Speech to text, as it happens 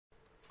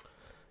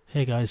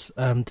Hey guys,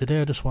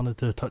 today I just wanted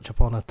to touch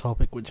upon a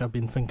topic which I've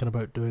been thinking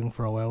about doing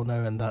for a while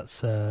now, and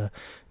that's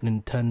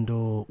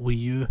Nintendo Wii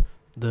U,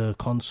 the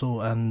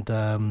console, and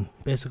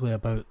basically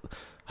about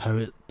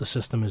how the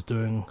system is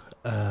doing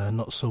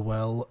not so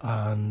well,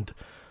 and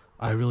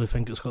I really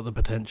think it's got the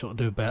potential to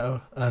do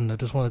better, and I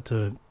just wanted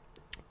to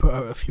put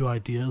out a few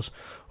ideas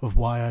of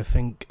why I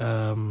think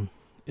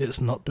it's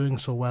not doing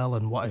so well,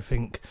 and what I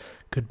think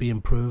could be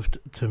improved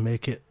to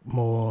make it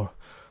more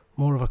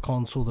of a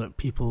console that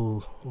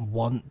people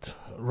want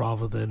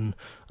rather than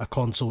a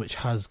console which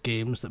has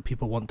games that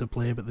people want to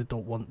play but they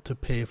don't want to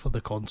pay for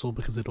the console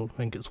because they don't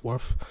think it's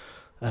worth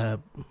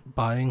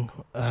buying.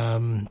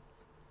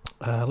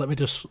 Let me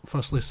just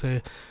firstly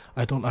say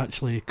I don't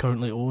actually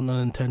currently own a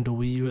Nintendo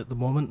Wii U at the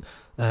moment.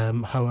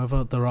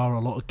 However, there are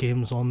a lot of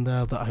games on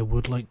there that I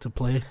would like to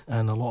play,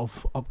 and a lot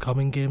of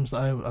upcoming games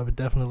that I would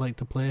definitely like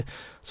to play,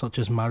 such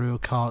as Mario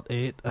Kart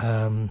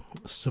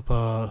 8,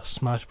 Super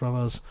Smash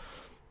Bros.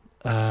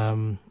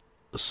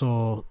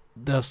 So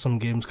there's some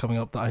games coming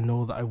up that I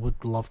know that I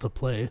would love to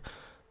play.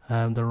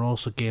 There are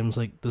also games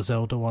like the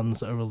Zelda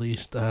ones that are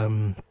released.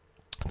 The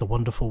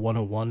Wonderful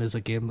 101 is a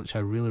game which I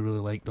really, really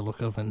like the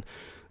look of, and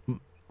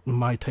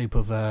my type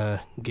of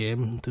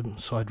game,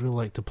 so I'd really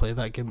like to play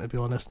that game, to be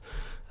honest.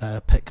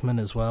 Pikmin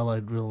as well,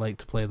 I'd really like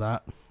to play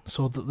that.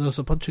 So there's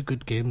a bunch of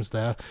good games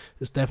there.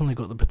 It's definitely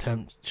got the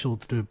potential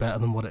to do better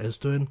than what it is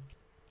doing.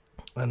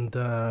 And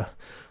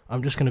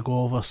I'm just going to go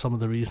over some of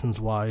the reasons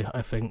why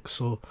I think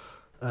so.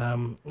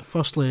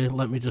 Firstly,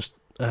 let me just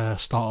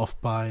start off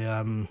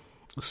by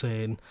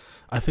saying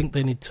I think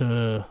they need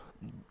to.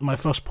 My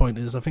first point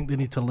is I think they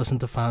need to listen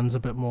to fans a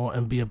bit more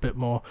and be a bit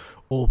more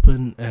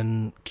open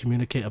and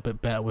communicate a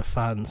bit better with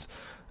fans.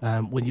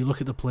 When you look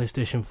at the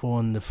PlayStation 4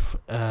 and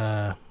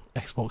the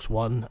Xbox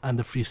One and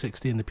the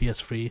 360 and the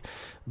PS3,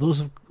 those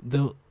have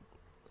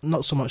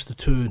not so much the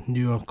two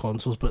newer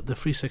consoles, but the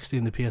 360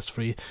 and the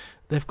PS3,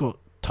 they've got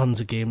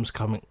tons of games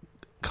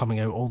coming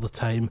out all the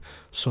time.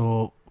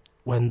 So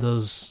when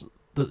there's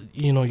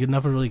you're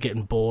never really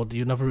getting bored.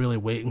 You're never really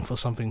waiting for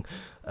something.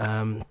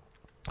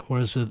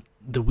 Whereas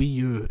the Wii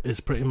U is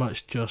pretty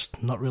much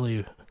just not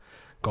really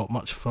got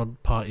much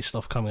third party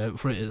stuff coming out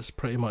for it. It's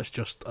pretty much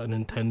just a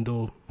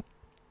Nintendo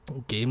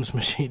games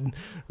machine.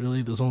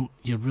 Really,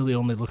 you're really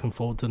only looking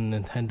forward to the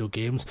Nintendo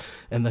games,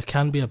 and there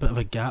can be a bit of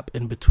a gap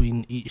in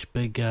between each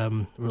big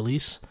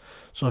release.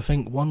 So I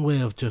think one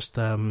way of just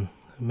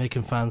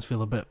making fans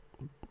feel a bit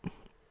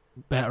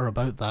better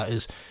about that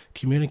is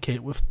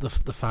communicate with the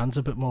fans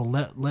a bit more.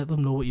 Let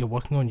them know what you're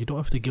working on. You don't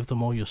have to give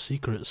them all your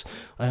secrets.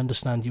 I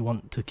understand you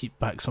want to keep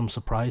back some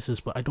surprises,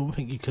 but I don't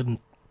think you can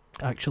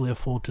actually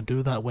afford to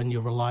do that when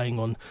you're relying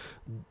on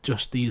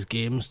just these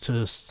games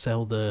to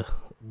sell the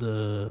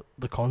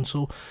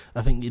console.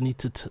 I think you need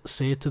to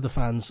say to the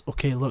fans,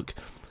 okay, look,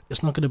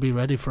 it's not going to be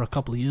ready for a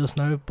couple of years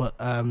now, but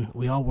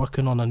we are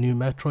working on a new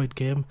Metroid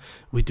game.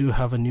 We do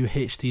have a new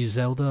HD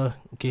Zelda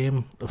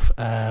game.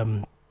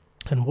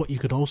 And what you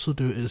could also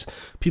do is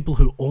people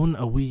who own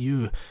a Wii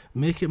U,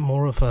 make it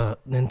more of a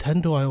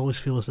Nintendo. I always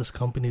feel is this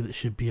company that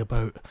should be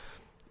about,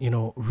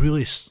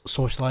 really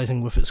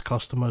socializing with its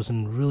customers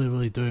and really,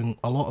 really doing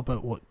a lot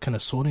about what kind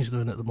of Sony's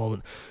doing at the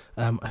moment.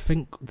 I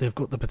think they've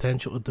got the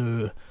potential to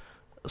do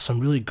some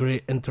really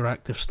great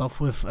interactive stuff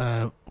with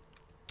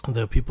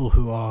the people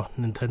who are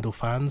Nintendo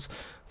fans.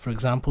 For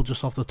example,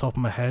 just off the top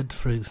of my head,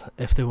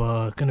 if they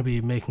were going to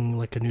be making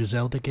like a new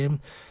Zelda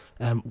game,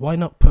 why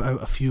not put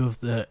out a few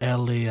of the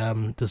early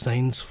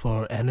designs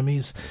for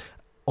enemies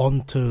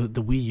onto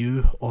the Wii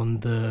U on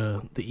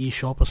the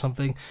eShop or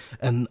something,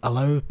 and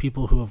allow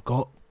people who have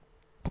got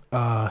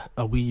a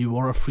Wii U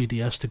or a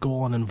 3DS to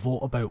go on and vote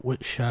about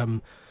which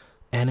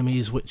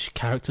enemies, which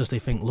characters they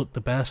think look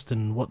the best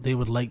and what they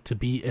would like to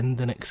be in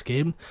the next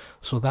game.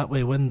 So that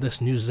way when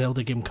this new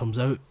Zelda game comes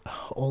out,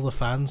 all the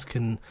fans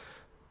can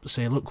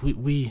say, look,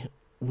 we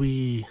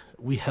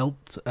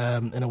helped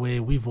in a way.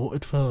 We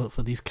voted for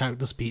these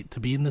characters to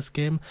be in this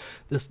game.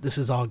 This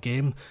is our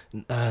game.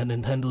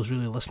 Nintendo's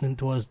really listening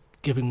to us,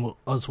 giving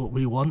us what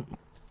we want.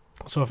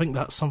 So I think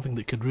that's something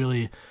that could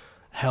really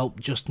help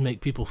just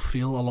make people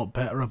feel a lot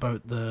better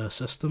about the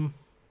system.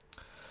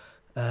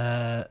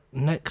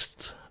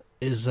 Next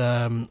is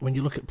when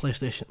you look at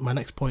PlayStation. My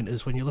next point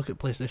is when you look at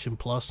PlayStation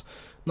Plus,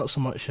 not so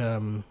much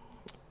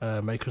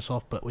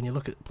Microsoft, but when you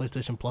look at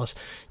PlayStation Plus,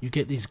 you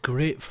get these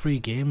great free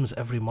games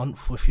every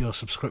month with your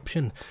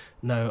subscription.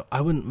 Now, I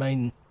wouldn't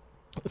mind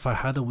if I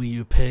had a Wii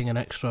U paying an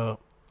extra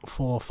 £4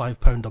 or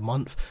 £5 a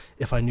month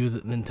if I knew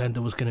that Nintendo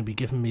was going to be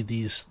giving me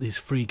these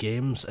free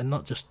games and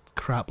not just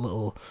crap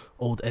little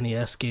old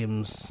NES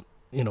games,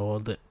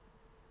 that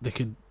they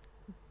could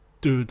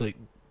do like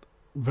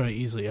very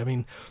easily. I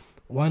mean,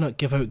 why not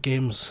give out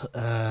games?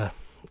 Like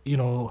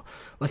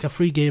a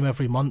free game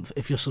every month.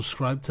 If you're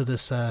subscribed to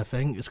this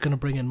thing, it's going to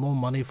bring in more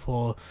money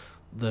for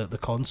the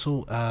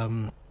console.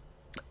 And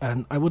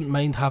I wouldn't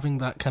mind having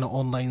that kind of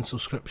online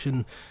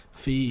subscription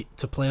fee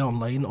to play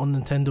online on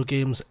Nintendo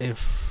games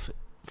if,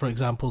 for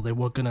example, they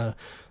were going to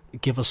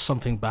give us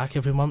something back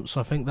every month.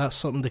 So I think that's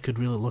something they could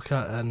really look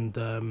at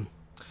and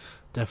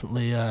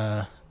definitely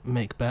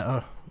make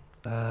better.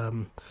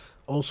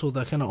 Also,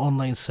 the kind of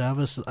online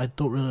service, I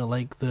don't really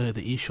like the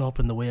eShop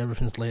and the way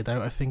everything's laid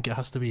out. I think it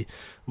has to be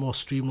more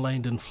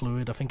streamlined and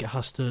fluid. I think it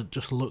has to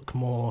just look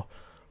more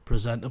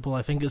presentable.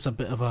 I think it's a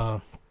bit of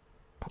a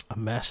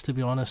mess, to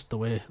be honest, the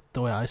way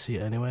I see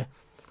it anyway.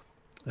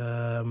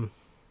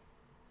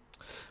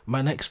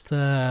 My next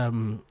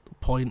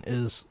point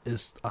is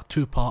a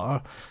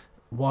two-parter.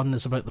 One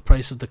is about the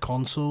price of the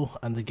console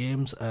and the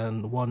games,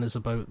 and one is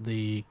about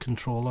the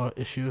controller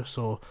issue.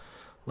 So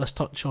let's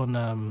touch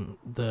on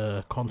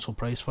the console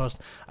price first.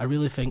 I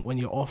really think when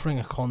you're offering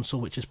a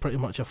console which is pretty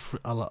much a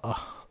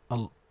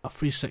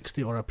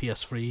 360 or a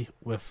PS3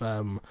 with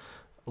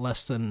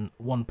less than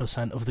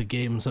 1% of the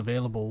games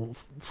available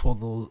for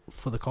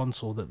the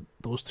console that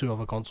those two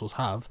other consoles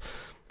have,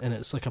 and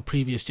it's like a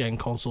previous gen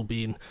console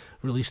being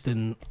released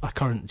in a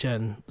current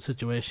gen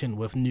situation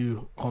with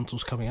new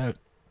consoles coming out,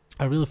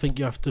 I really think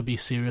you have to be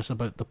serious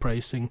about the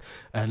pricing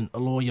and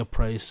lower your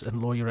price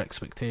and lower your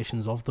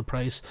expectations of the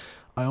price.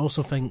 I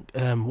also think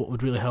what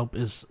would really help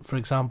is, for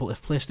example,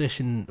 if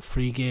PlayStation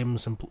 3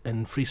 games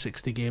and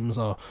 360 games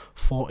are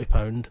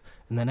 £40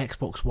 and then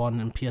Xbox One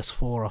and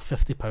PS4 are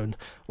 £50,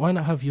 why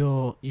not have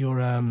your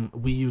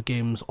Wii U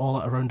games all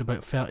at around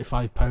about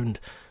 £35?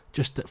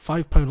 Just at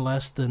 £5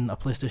 less than a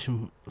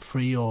PlayStation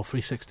 3 or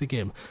 360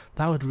 game.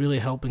 That would really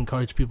help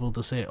encourage people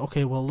to say,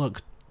 okay, well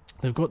look,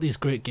 they've got these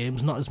great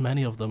games, not as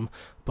many of them,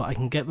 but I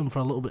can get them for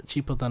a little bit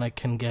cheaper than I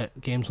can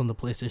get games on the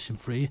PlayStation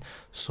 3,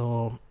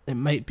 so it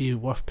might be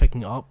worth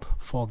picking up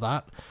for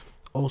that.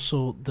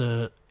 Also,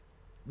 the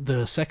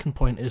second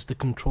point is the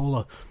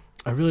controller.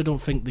 I really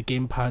don't think the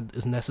gamepad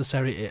is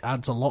necessary. It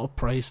adds a lot of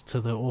price to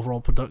the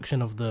overall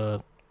production of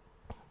the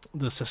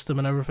system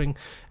and everything,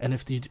 and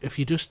if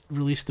you just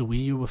release the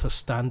Wii U with a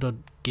standard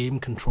game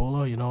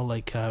controller,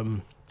 like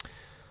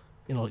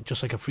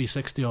just like a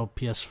 360 or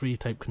PS3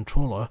 type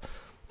controller,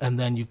 and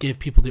then you gave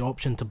people the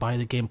option to buy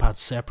the gamepad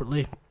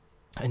separately,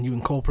 and you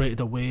incorporated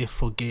a way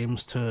for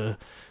games to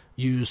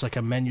use like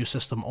a menu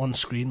system on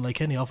screen like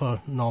any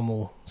other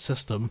normal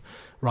system,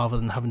 rather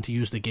than having to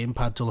use the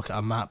gamepad to look at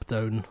a map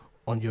down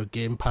on your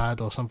gamepad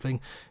or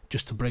something,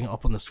 just to bring it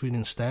up on the screen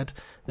instead,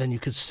 then you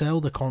could sell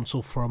the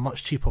console for a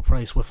much cheaper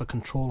price with a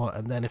controller,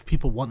 and then if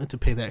people wanted to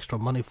pay the extra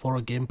money for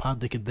a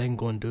gamepad, they could then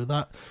go and do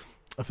that.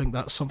 I think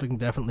that's something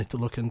definitely to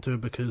look into,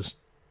 because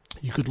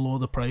you could lower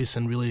the price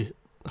and really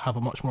have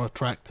a much more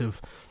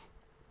attractive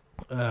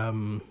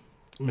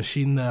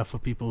machine there for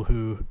people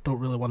who don't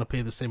really want to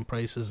pay the same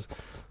price as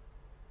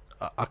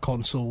a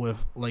console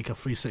with like a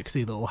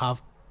 360 that will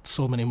have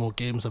so many more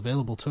games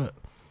available to it.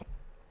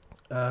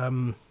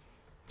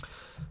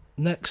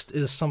 Next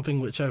is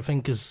something which I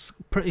think is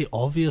pretty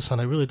obvious,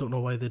 and I really don't know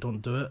why they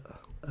don't do it.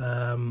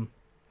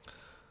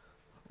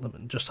 Let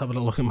me just having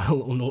a look at my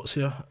little notes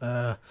here.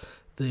 The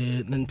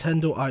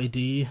Nintendo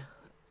ID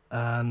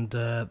and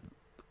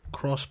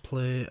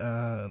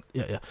crossplay,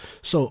 yeah.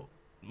 So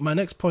my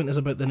next point is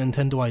about the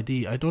Nintendo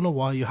ID. I don't know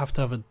why you have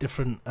to have a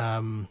different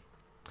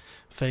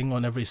thing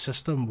on every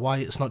system. Why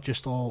it's not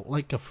just all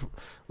like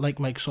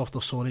Microsoft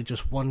or Sony,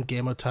 just one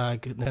gamer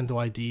tag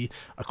Nintendo ID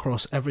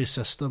across every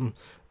system.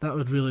 That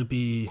would really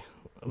be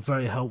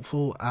very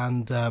helpful,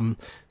 and to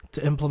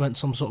implement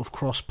some sort of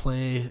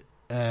crossplay,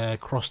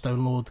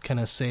 cross-download kind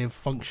of save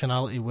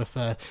functionality with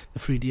the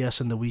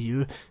 3DS and the Wii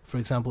U. For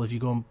example, if you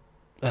go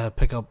and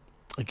pick up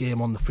a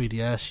game on the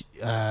 3DS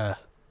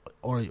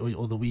or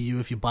the Wii U,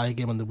 if you buy a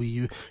game on the Wii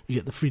U, you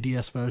get the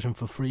 3DS version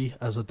for free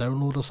as a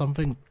download or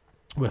something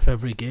with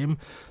every game.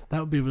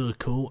 That would be really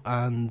cool,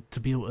 and to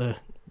be able to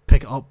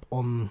pick it up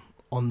on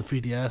the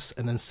 3DS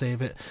and then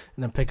save it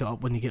and then pick it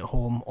up when you get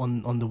home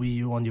on the Wii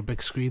U on your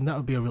big screen, that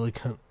would be a really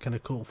kind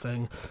of cool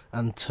thing.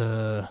 And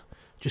to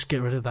just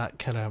get rid of that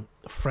kind of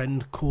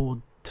friend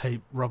code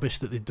type rubbish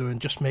that they do and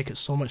just make it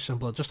so much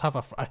simpler. Just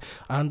have I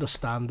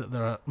understand that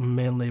they're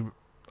mainly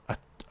a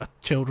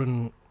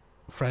children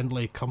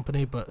friendly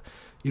company, but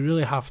you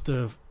really have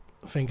to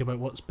think about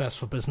what's best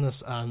for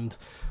business, and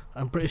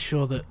I'm pretty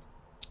sure that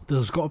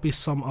there's got to be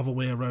some other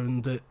way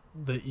around it,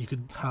 that you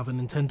could have a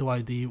Nintendo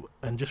ID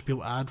and just be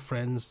able to add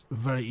friends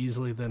very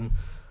easily than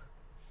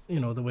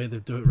the way they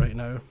do it right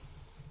now.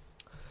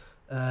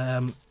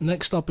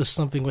 Next up is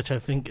something which I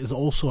think is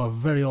also a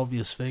very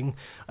obvious thing: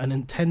 a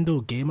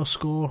Nintendo Gamer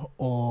Score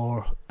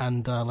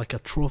and like a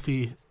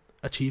trophy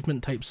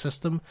achievement type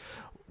system.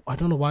 I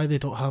don't know why they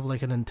don't have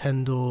like a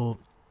Nintendo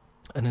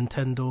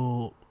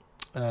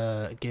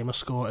Gamer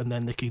Score, and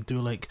then they could do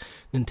like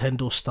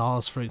Nintendo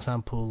Stars, for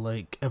example.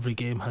 Like every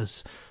game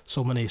has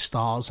so many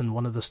stars, and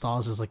one of the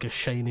stars is like a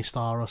shiny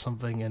star or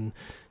something, and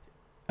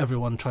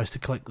everyone tries to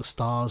collect the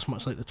stars,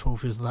 much like the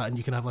trophies of that. And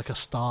you can have like a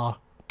star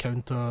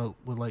counter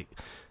with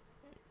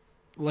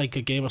like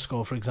a Gamer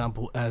Score, for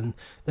example, and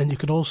then you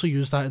could also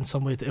use that in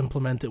some way to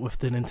implement it with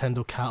the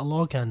Nintendo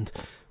catalog. And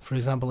for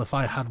example, if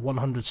I had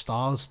 100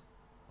 stars,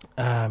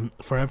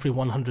 for every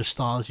 100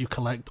 stars you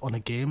collect on a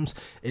games,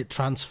 it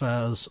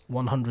transfers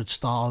 100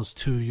 stars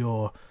to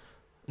your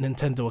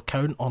Nintendo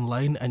account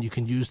online, and you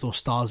can use those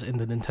stars in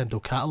the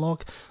Nintendo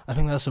catalog. I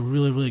think that's a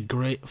really, really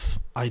great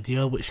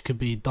idea, which could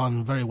be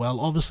done very well.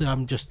 Obviously,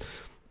 I'm just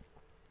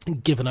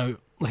giving out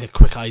like a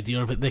quick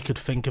idea of it. They could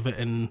think of it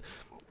and,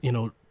 you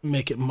know,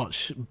 make it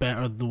much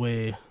better the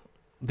way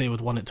they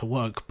would want it to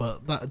work.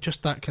 But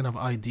that kind of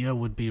idea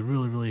would be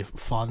really, really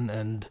fun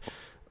and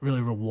really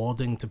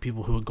rewarding to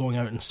people who are going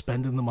out and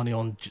spending the money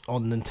on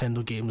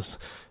Nintendo games,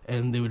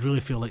 and they would really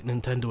feel like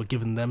Nintendo are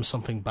giving them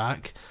something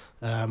back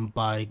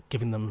by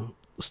giving them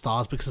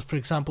stars. Because, for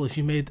example, if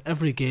you made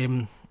every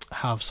game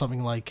have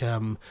something like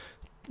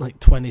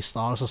 20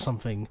 stars or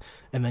something,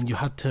 and then you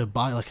had to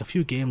buy like a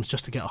few games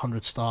just to get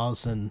 100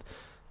 stars, and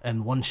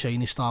one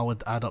shiny star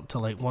would add up to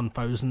like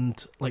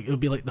 1,000, like it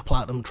would be like the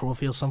Platinum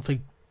Trophy or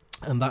something.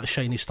 And that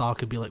shiny star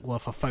could be like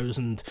worth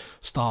 1,000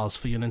 stars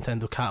for your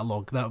Nintendo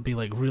catalog. That would be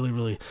like really,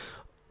 really.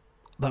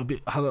 That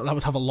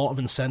would have a lot of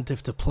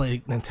incentive to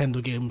play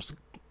Nintendo games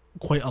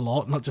quite a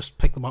lot, not just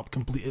pick them up,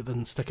 complete it,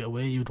 then stick it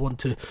away. You'd want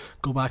to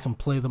go back and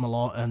play them a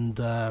lot and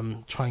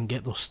try and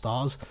get those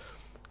stars.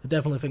 I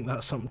definitely think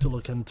that's something to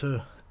look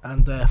into.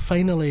 And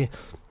finally,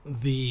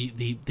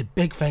 the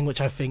big thing, which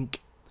I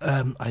think.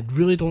 I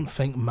really don't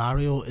think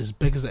Mario, as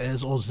big as it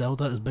is, or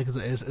Zelda, as big as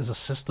it is a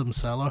system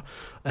seller.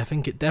 I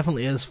think it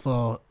definitely is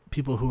for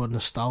people who are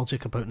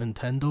nostalgic about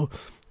Nintendo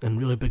and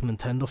really big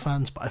Nintendo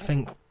fans, but I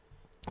think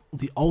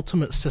the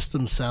ultimate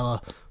system seller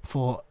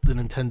for the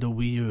Nintendo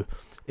Wii U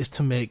is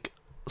to make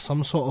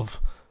some sort of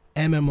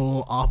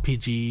MMO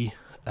RPG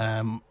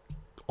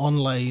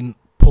online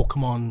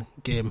Pokemon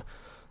game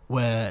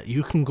where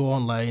you can go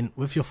online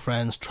with your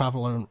friends,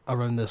 travel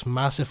around this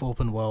massive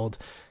open world,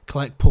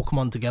 collect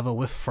Pokemon together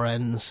with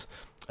friends,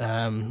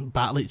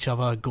 battle each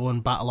other, go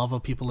and battle other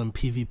people in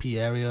PvP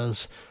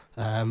areas,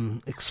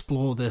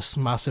 explore this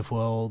massive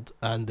world,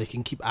 and they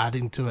can keep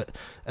adding to it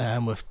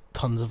with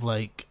tons of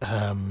like...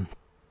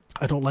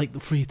 I don't like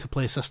the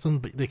free-to-play system,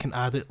 but they can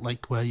add it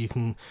like where you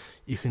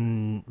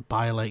can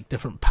buy like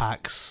different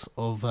packs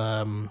of...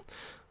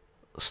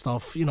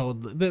 stuff, you know,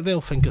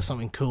 they'll think of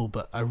something cool,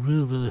 but I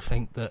really, really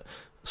think that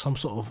some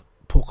sort of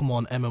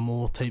Pokemon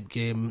MMO type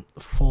game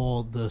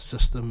for the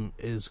system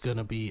is going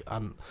to be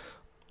an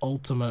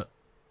ultimate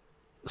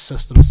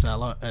system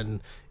seller,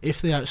 and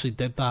if they actually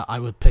did that, I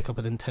would pick up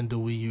a Nintendo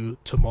Wii U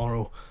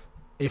tomorrow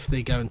if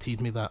they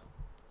guaranteed me that.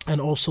 And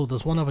also,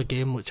 there's one other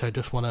game which I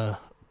just want to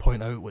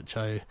point out, which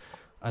I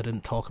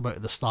didn't talk about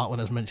at the start when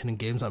I was mentioning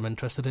games that I'm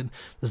interested in.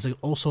 There's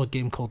also a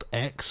game called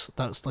X.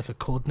 That's like a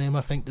code name,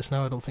 I think, just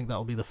now. I don't think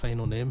that'll be the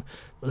final name.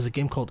 But there's a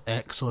game called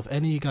X. So if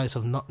any of you guys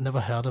have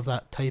never heard of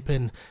that, type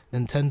in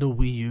Nintendo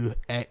Wii U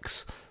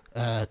X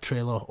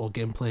trailer or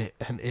gameplay,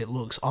 and it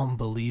looks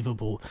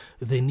unbelievable.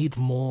 They need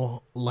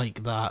more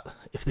like that.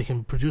 If they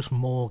can produce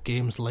more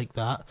games like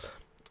that,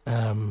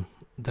 then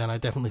I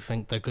definitely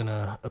think they're going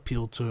to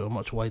appeal to a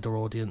much wider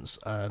audience,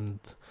 and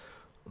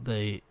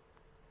they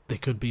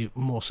could be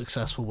more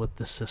successful with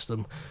this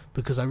system,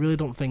 because I really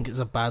don't think it's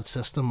a bad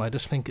system. I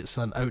just think it's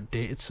an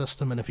outdated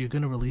system, and if you're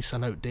going to release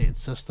an outdated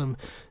system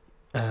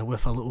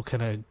with a little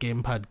kind of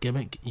gamepad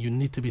gimmick, you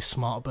need to be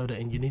smart about it,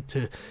 and you need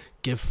to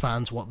give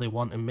fans what they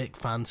want and make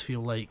fans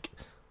feel like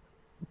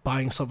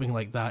buying something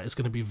like that is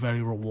going to be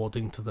very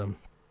rewarding to them.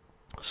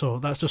 So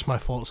that's just my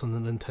thoughts on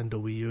the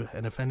Nintendo Wii U,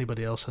 and if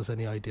anybody else has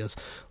any ideas,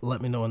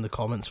 let me know in the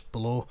comments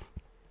below.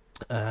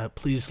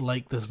 Please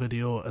like this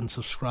video and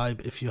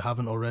subscribe if you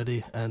haven't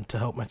already, and to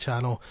help my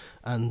channel.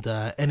 And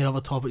any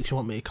other topics you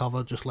want me to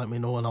cover, just let me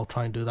know and I'll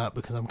try and do that,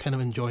 because I'm kind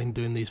of enjoying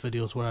doing these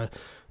videos where I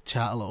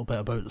chat a little bit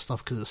about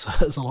stuff, because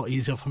it's a lot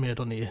easier for me. I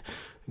don't need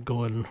to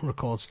go and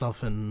record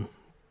stuff and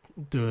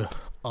do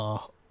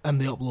and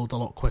they upload a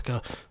lot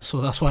quicker,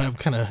 so that's why I'm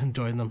kind of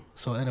enjoying them.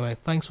 So anyway,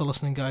 thanks for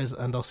listening guys,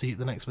 and I'll see you at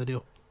the next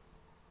video.